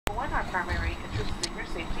One, our primary interest is in your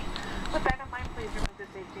safety. With that in mind, please remove the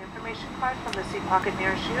safety information card from the seat pocket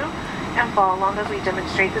nearest you and follow along as we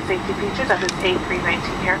demonstrate the safety features of this A319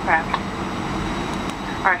 aircraft.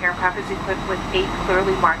 Our aircraft is equipped with 8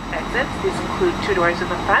 clearly marked exits. These include 2 doors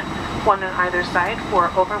in the front, 1 on either side,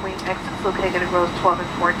 4 overwing exits located in rows 12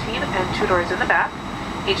 and 14, and 2 doors in the back.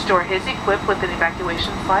 Each door is equipped with an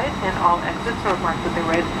evacuation slide, and all exits are marked with a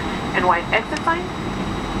red and white exit sign.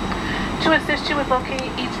 To assist you with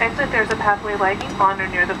locating each exit, there's a pathway lighting on or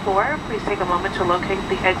near the floor. Please take a moment to locate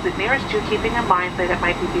the exit nearest you, keeping in mind that it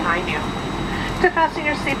might be behind you. To fasten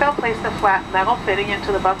your seatbelt, place the flat metal fitting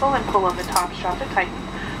into the buckle and pull on the top strap to tighten.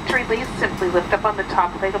 To release, simply lift up on the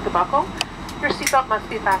top plate of the buckle. Your seatbelt must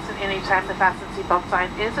be fastened anytime the fasten seatbelt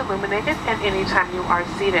sign is illuminated and anytime you are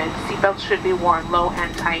seated. Seatbelts should be worn low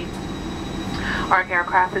and tight. Our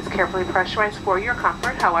aircraft is carefully pressurized for your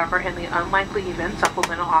comfort. However, in the unlikely event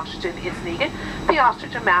supplemental oxygen is needed, the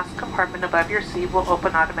oxygen mask compartment above your seat will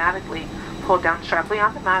open automatically. Pull down sharply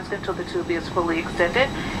on the mask until the tube is fully extended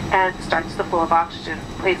and starts the flow of oxygen.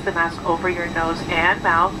 Place the mask over your nose and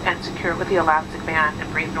mouth and secure it with the elastic band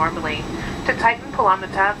and breathe normally. To tighten, pull on the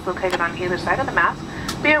tabs located on either side of the mask.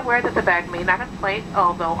 Be aware that the bag may not inflate,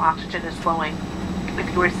 although oxygen is flowing.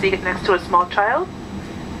 If you are seated next to a small child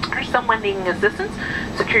or someone needing assistance,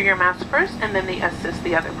 secure your mask first and then assist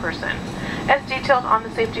the other person. As detailed on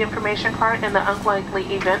the safety information card, in the unlikely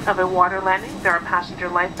event of a water landing, there are passenger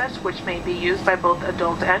life vests which may be used by both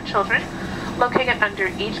adults and children, located under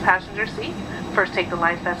each passenger seat. First, take the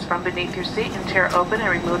life vest from beneath your seat and tear open and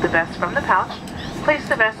remove the vest from the pouch. Place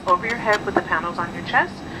the vest over your head with the panels on your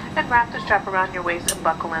chest and wrap the strap around your waist and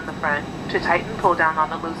buckle in the front. To tighten, pull down on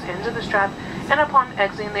the loose ends of the strap, and upon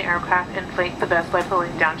exiting the aircraft, inflate the vest by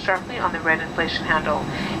pulling down sharply on the red inflation handle.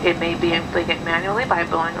 It may be inflated manually by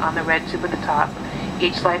blowing on the red tube at the top.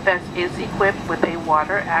 Each life vest is equipped with a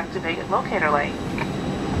water-activated locator light.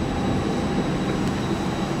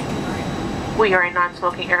 We are a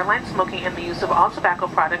non-smoking airline. Smoking and the use of all tobacco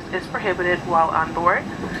products is prohibited while on board.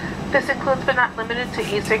 This includes but not limited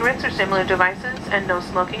to e-cigarettes or similar devices, and no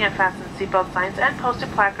smoking and fastened seatbelt signs and posted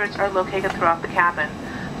placards are located throughout the cabin.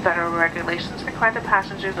 Federal regulations require that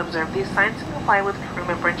passengers observe these signs and comply with crew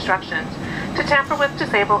member instructions. To tamper with,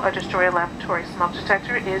 disable, or destroy a laboratory smoke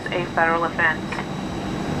detector is a federal offense.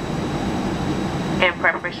 In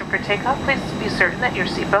preparation for takeoff, please be certain that your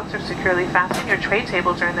seatbelts are securely fastened, your tray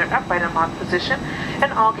tables are in their upright and locked position,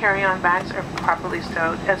 and all carry-on bags are properly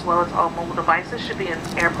stowed, as well as all mobile devices should be in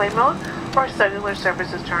airplane mode or cellular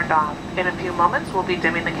services turned off. In a few moments, we'll be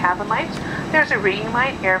dimming the cabin lights. There's a reading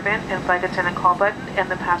light, air vent, and flight attendant call button in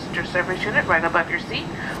the passenger service unit right above your seat.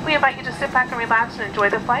 We invite you to sit back and relax and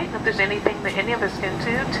enjoy the flight, and if there's anything that any of us can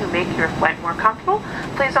do to make your flight more comfortable,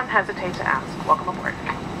 please don't hesitate to ask. Welcome aboard.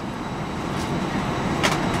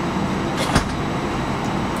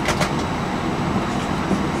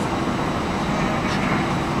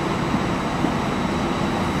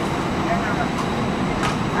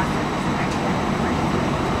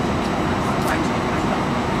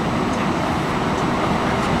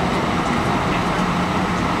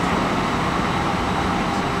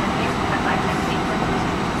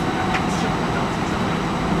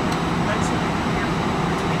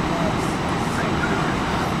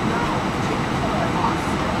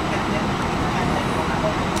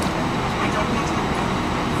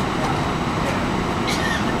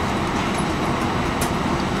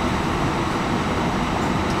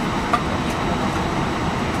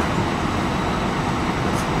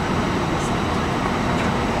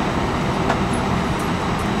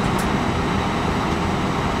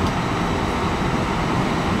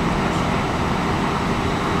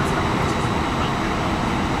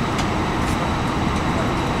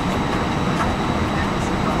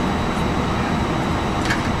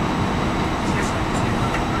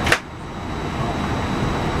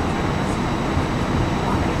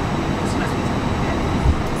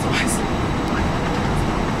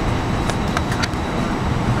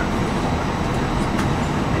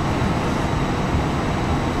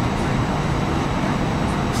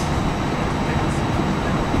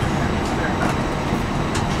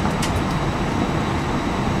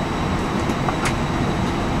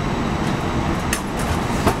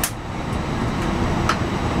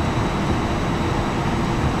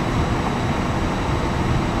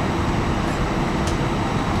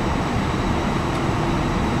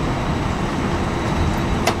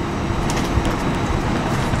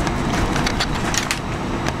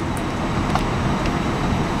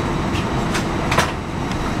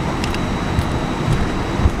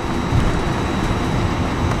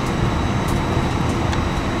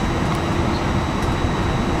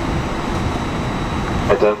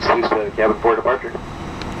 sweep the cabin for departure.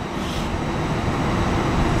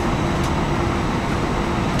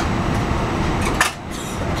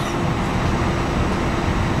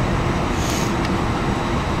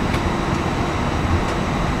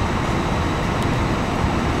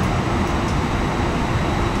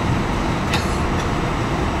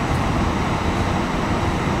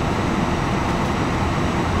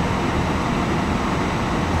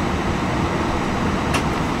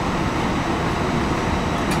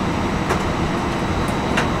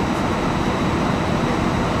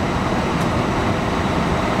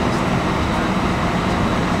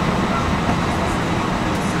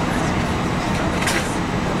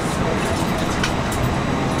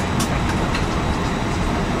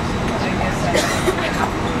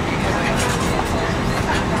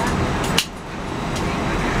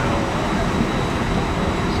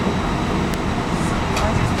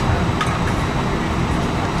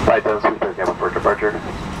 Flight down, sweep the cabin for departure.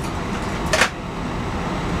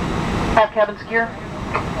 Have cabin secure.